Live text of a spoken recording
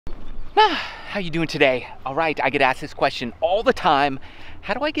How you doing today? All right, I get asked this question all the time.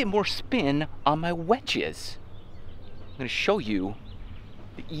 How do I get more spin on my wedges? I'm gonna show you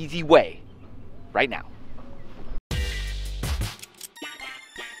the easy way right now.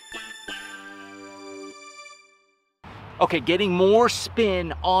 Okay, getting more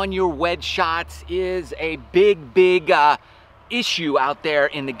spin on your wedge shots is a big issue out there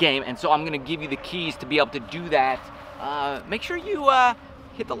in the game, and so I'm gonna give you the keys to be able to do that. Make sure you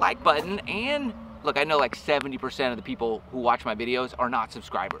hit the like button, and look, I know like 70% of the people who watch my videos are not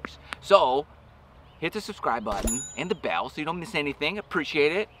subscribers. So hit the subscribe button and the bell so you don't miss anything.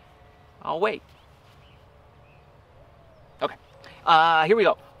 Appreciate it. I'll wait. Okay, here we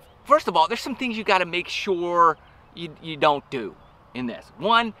go. First of all, there's some things you gotta make sure you don't do in this.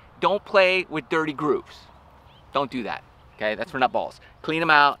 One, don't play with dirty grooves. Don't do that, okay? That's for nut balls. Clean them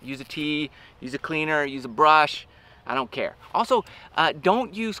out, use a tee, use a cleaner, use a brush, I don't care. Also,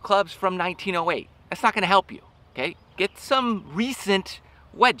 don't use clubs from 1908. That's not gonna help you, okay? Get some recent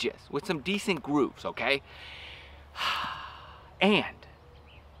wedges with some decent grooves, okay? And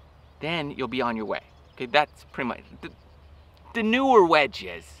then you'll be on your way, okay? That's pretty much, the newer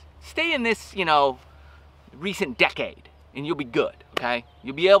wedges, stay in this, you know, recent decade, and you'll be good, okay?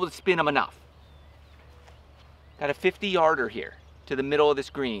 You'll be able to spin them enough. Got a 50-yarder here to the middle of this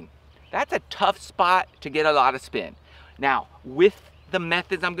green. That's a tough spot to get a lot of spin. Now, with the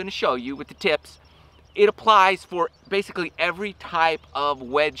methods I'm gonna show you, with the tips, it applies for basically every type of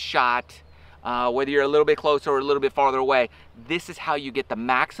wedge shot, whether you're a little bit closer or a little bit farther away. This is how you get the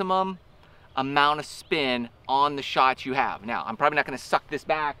maximum amount of spin on the shots you have. Now, I'm probably not gonna suck this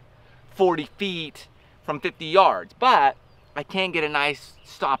back 40 feet from 50 yards, but I can get a nice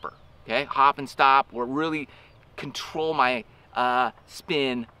stopper, okay? Hop and stop, or really control my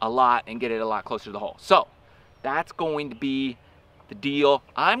spin a lot and get it a lot closer to the hole. So that's going to be the deal.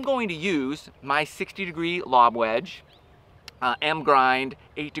 I'm going to use my 60-degree lob wedge, M grind,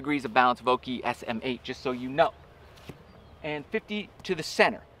 8 degrees of bounce, Vokey SM8, just so you know. And 50 to the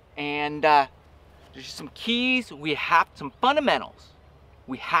center. And there's just some keys, we have some fundamentals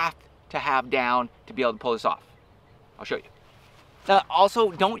we have to have down to be able to pull this off. I'll show you.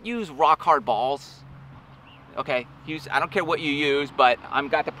 Also, don't use rock hard balls. Okay, I don't care what you use, but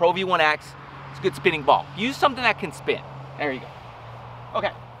I've got the Pro V1X. It's a good spinning ball. Use something that can spin. There you go.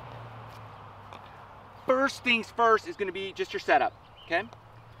 Okay. First things first is gonna be just your setup, okay?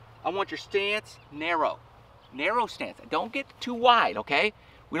 I want your stance narrow. Narrow stance. Don't get too wide, okay?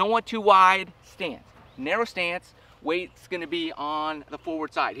 We don't want too wide stance. Narrow stance. Weight's gonna be on the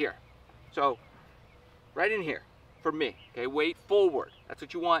forward side here. So, right in here for me, okay? Weight forward. That's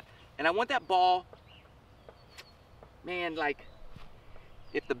what you want. And I want that ball, man, like,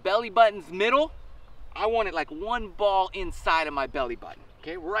 if the belly button's middle, I want it like one ball inside of my belly button,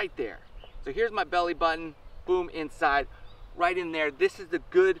 okay? Right there. So here's my belly button, boom, inside, right in there. This is the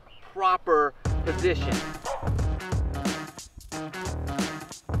good, proper position.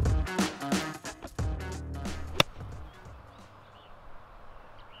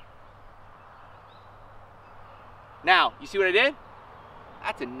 Now, you see what I did?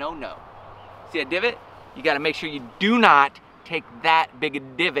 That's a no-no. See a divot? You gotta make sure you do not take that big a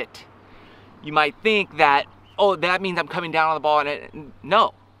divot. You might think that, oh, that means I'm coming down on the ball, and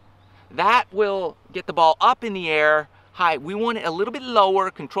no. That will get the ball up in the air high. We want it a little bit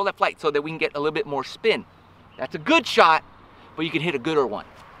lower, control that flight so that we can get a little bit more spin. That's a good shot, but you can hit a gooder one.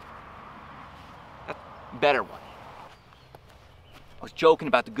 That's a better one. I was joking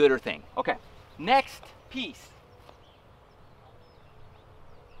about the gooder thing. Okay, next piece.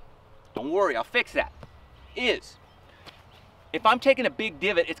 Don't worry, I'll fix that. Is, if I'm taking a big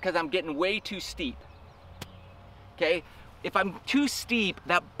divot, it's because I'm getting way too steep. Okay? If I'm too steep,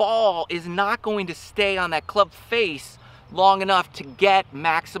 that ball is not going to stay on that club face long enough to get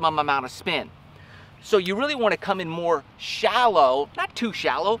maximum amount of spin. So you really want to come in more shallow, not too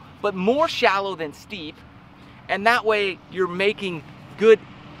shallow, but more shallow than steep. And that way you're making good,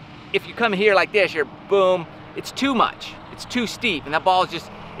 if you come here like this, you're boom, it's too much. It's too steep, and that ball is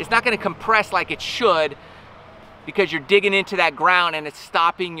just, it's not going to compress like it should because you're digging into that ground and it's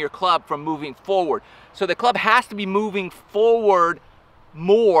stopping your club from moving forward. So the club has to be moving forward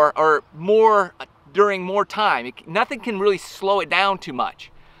more, or more during more time. Nothing can really slow it down too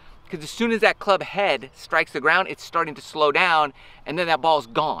much, because as soon as that club head strikes the ground, it's starting to slow down, and then that ball's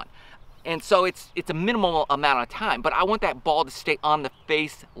gone. And so it's a minimal amount of time, but I want that ball to stay on the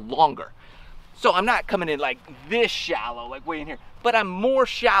face longer. So I'm not coming in like this shallow, like way in here, but I'm more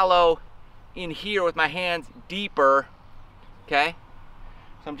shallow in here with my hands deeper, okay?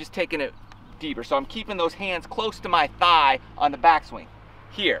 So I'm just taking it deeper. So I'm keeping those hands close to my thigh on the backswing.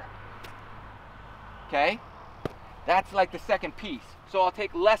 Here, okay? That's like the second piece. So I'll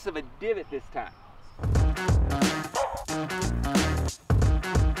take less of a divot this time.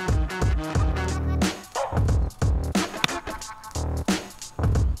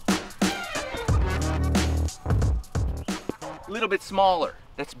 A little bit smaller.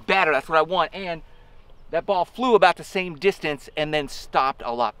 That's better, that's what I want. And that ball flew about the same distance and then stopped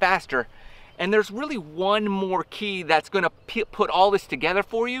a lot faster. And there's really one more key that's gonna put all this together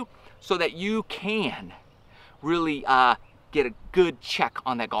for you so that you can really get a good check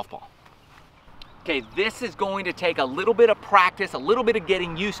on that golf ball. Okay, this is going to take a little bit of practice, a little bit of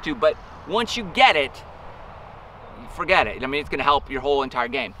getting used to, but once you get it, forget it. I mean, it's gonna help your whole entire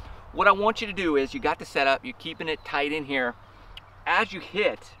game. What I want you to do is, you got the setup, you're keeping it tight in here. As you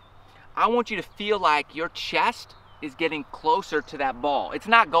hit, I want you to feel like your chest is getting closer to that ball. It's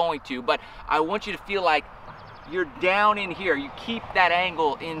not going to, but I want you to feel like you're down in here. You keep that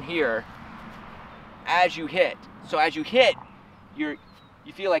angle in here as you hit. So as you hit, you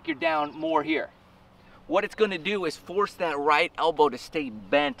feel like you're down more here. What it's gonna do is force that right elbow to stay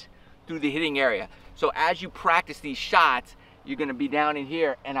bent through the hitting area. So as you practice these shots, you're gonna be down in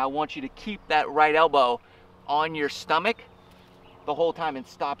here, and I want you to keep that right elbow on your stomach the whole time and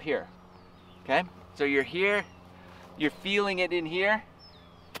stop here, okay? So you're here, you're feeling it in here,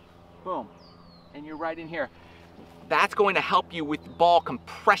 boom, and you're right in here. That's going to help you with ball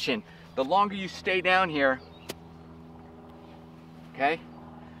compression. The longer you stay down here, okay,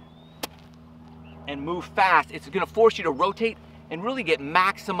 and move fast, it's gonna force you to rotate and really get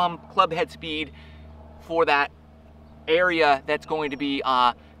maximum club head speed for that area that's going to be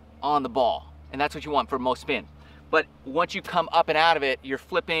on the ball. And that's what you want for most spin. But once you come up and out of it, you're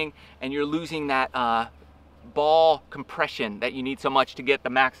flipping and you're losing that ball compression that you need so much to get the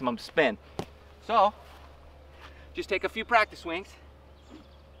maximum spin. So just take a few practice swings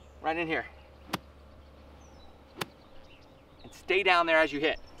right in here and stay down there as you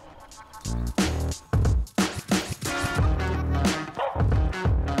hit.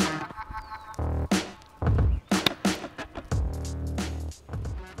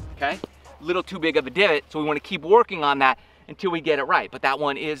 Okay, a little too big of a divot, so we want to keep working on that until we get it right. But that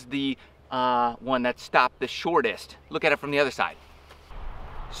one is the one that stopped the shortest. Look at it from the other side.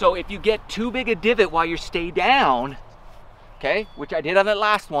 So if you get too big a divot while you stay down, okay, which I did on that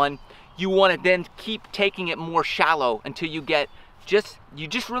last one, you want to then keep taking it more shallow until you get you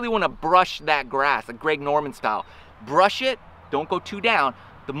just really want to brush that grass, like Greg Norman style. Brush it, don't go too down.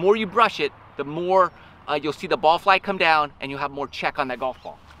 The more you brush it, the more you'll see the ball flight come down and you'll have more check on that golf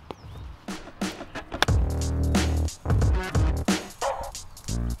ball.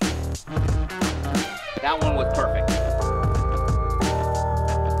 That one was perfect.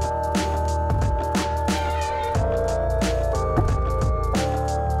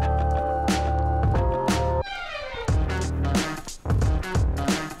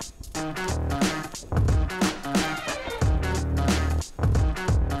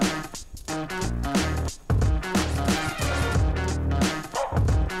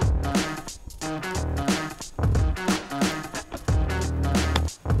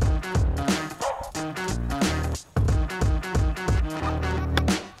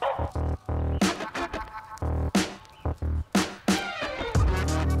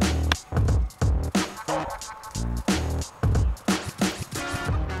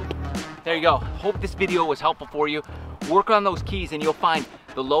 There you go. Hope this video was helpful for you. Work on those keys and you'll find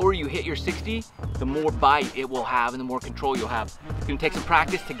the lower you hit your 60, the more bite it will have and the more control you'll have. It's gonna take some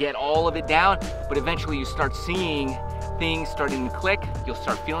practice to get all of it down, but eventually you start seeing things starting to click, you'll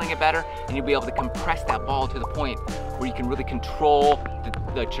start feeling it better, and you'll be able to compress that ball to the point where you can really control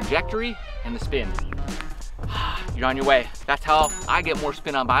the trajectory and the spin. You're on your way. That's how I get more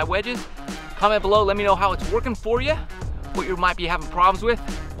spin on my wedges. Comment below, let me know how it's working for you, what you might be having problems with.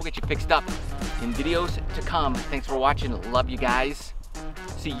 We'll get you fixed up in videos to come. Thanks for watching. Love you guys.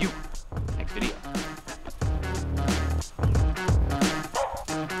 See you.